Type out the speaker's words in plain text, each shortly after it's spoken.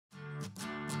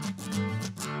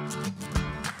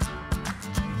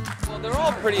They're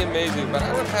all pretty amazing, but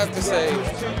I would have to say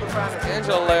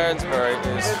Angela Lansbury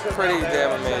is pretty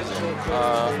damn amazing.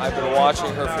 I've been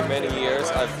watching her for many years.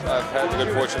 I've had the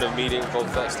good fortune of meeting both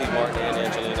Steve Martin and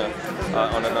Angelina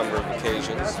on a number of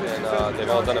occasions, and they've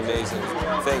all done amazing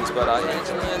things. But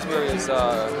Angela Lansbury is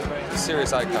a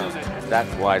serious icon. That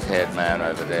white-haired man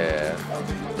over there,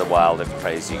 the wild and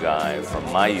crazy guy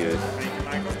from my youth,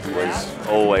 was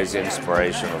always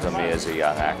inspirational to me as a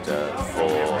young actor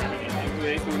for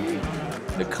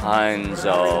the kinds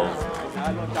of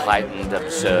heightened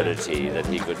absurdity that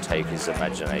he could take his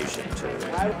imagination to.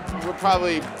 We're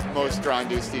probably most drawn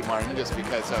to Steve Martin just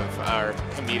because of our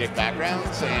comedic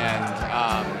backgrounds,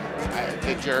 and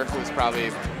The Jerk was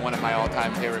probably one of my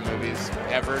all-time favorite movies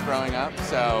ever growing up,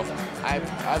 so I've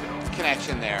a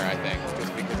connection there, I think,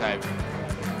 just because I've,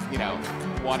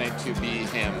 wanted to be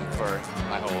him for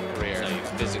my whole career. So you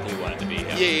physically wanted to be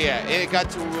him? Yeah. It got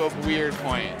to a weird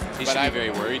point. He should be very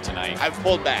worried tonight. I've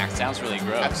pulled back. Sounds really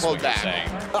gross. I've pulled back.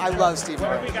 I love Steve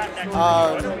Martin.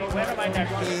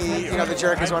 The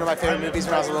Jerk is one of my favorite movies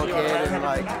when I was a little kid, and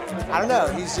I don't know,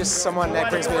 he's just someone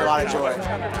that brings me a lot of joy.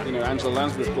 Angela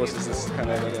Lansbury, of course, is this kind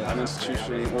of an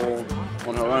institution all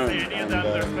on her own, and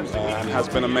has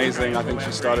been amazing. I think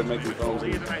she started making films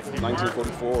in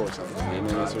 1944 or something. I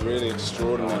mean, it's a really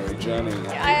extraordinary journey.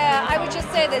 I would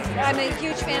just say that I'm a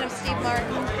huge fan of Steve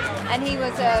Martin, and he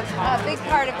was a big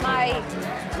part of my,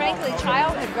 frankly,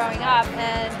 childhood growing up,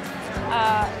 and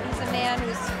he's a man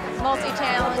who's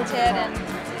multi-talented and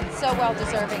so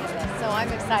well-deserving of this, so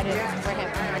I'm excited for him.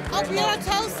 Oh, Piero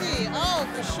Tosi,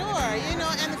 for sure.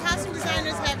 And the costume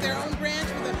designers have their own branch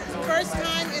for the first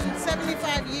time in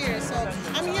 75 years, so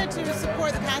I'm here to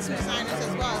support the costume designers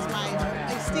as well as my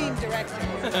esteemed director.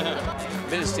 I've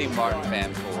been a Steve Martin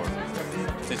fan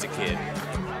since a kid,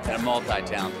 and a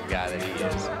multi-talented guy that he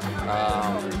is.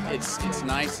 It's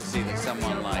nice to see that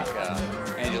someone like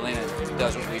Angelina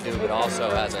does what we do, but also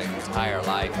has an entire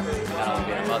life, not only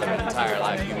being a mother, but an entire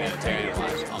life humanitarian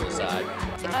life on the side.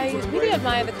 I really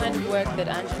admire the kind of work that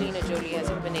Angelina Jolie has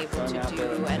been able to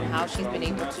do and how she's been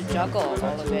able to juggle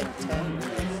all of it.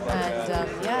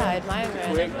 I admire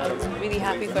her, and I'm really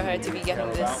happy for her to be getting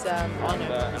this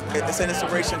honor. It's an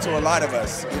inspiration to a lot of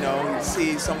us. You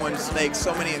see someone make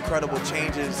so many incredible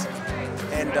changes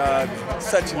and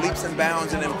such leaps and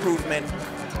bounds and improvement,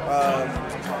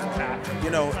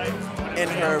 in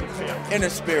her inner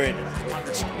spirit,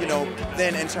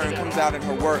 then in turn comes out in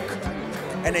her work.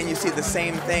 And then you see the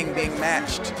same thing being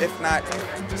matched, if not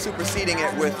superseding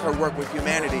it with her work with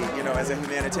humanity, as a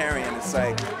humanitarian. It's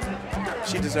like,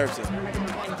 she deserves it.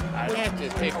 I can't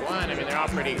just pick one. I mean, they're all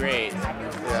pretty great.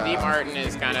 Yeah. Steve Martin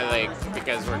is kind of like,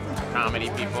 because we're comedy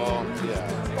people,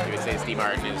 you would say Steve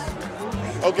Martin is...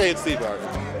 Okay, it's Steve Martin.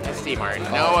 It's Steve Martin.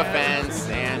 No offense,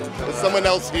 and... Is someone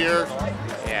else here?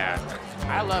 Yeah.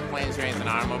 I love Planes, Trains, and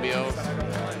Automobiles.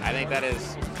 I think that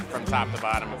is, from top to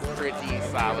bottom, a pretty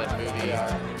solid movie.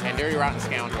 And Dirty Rotten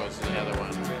Scoundrels is another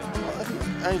one.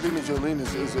 I think Angelina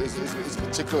Jolie is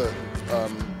particular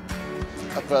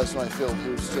a person, I feel,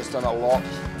 who's just done a lot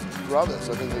for others.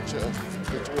 I think her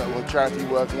charity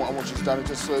work and what she's done is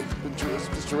just been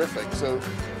just terrific. So,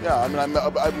 yeah, I mean, I'm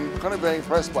kind of very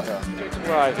impressed by her.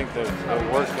 Well, I think the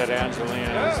work that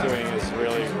Angelina is doing is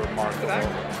really remarkable,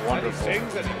 wonderful.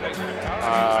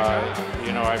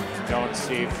 I've known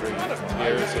Steve for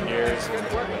years and years,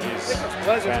 and he's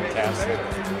fantastic.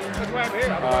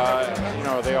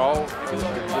 They all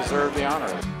deserve the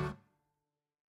honor.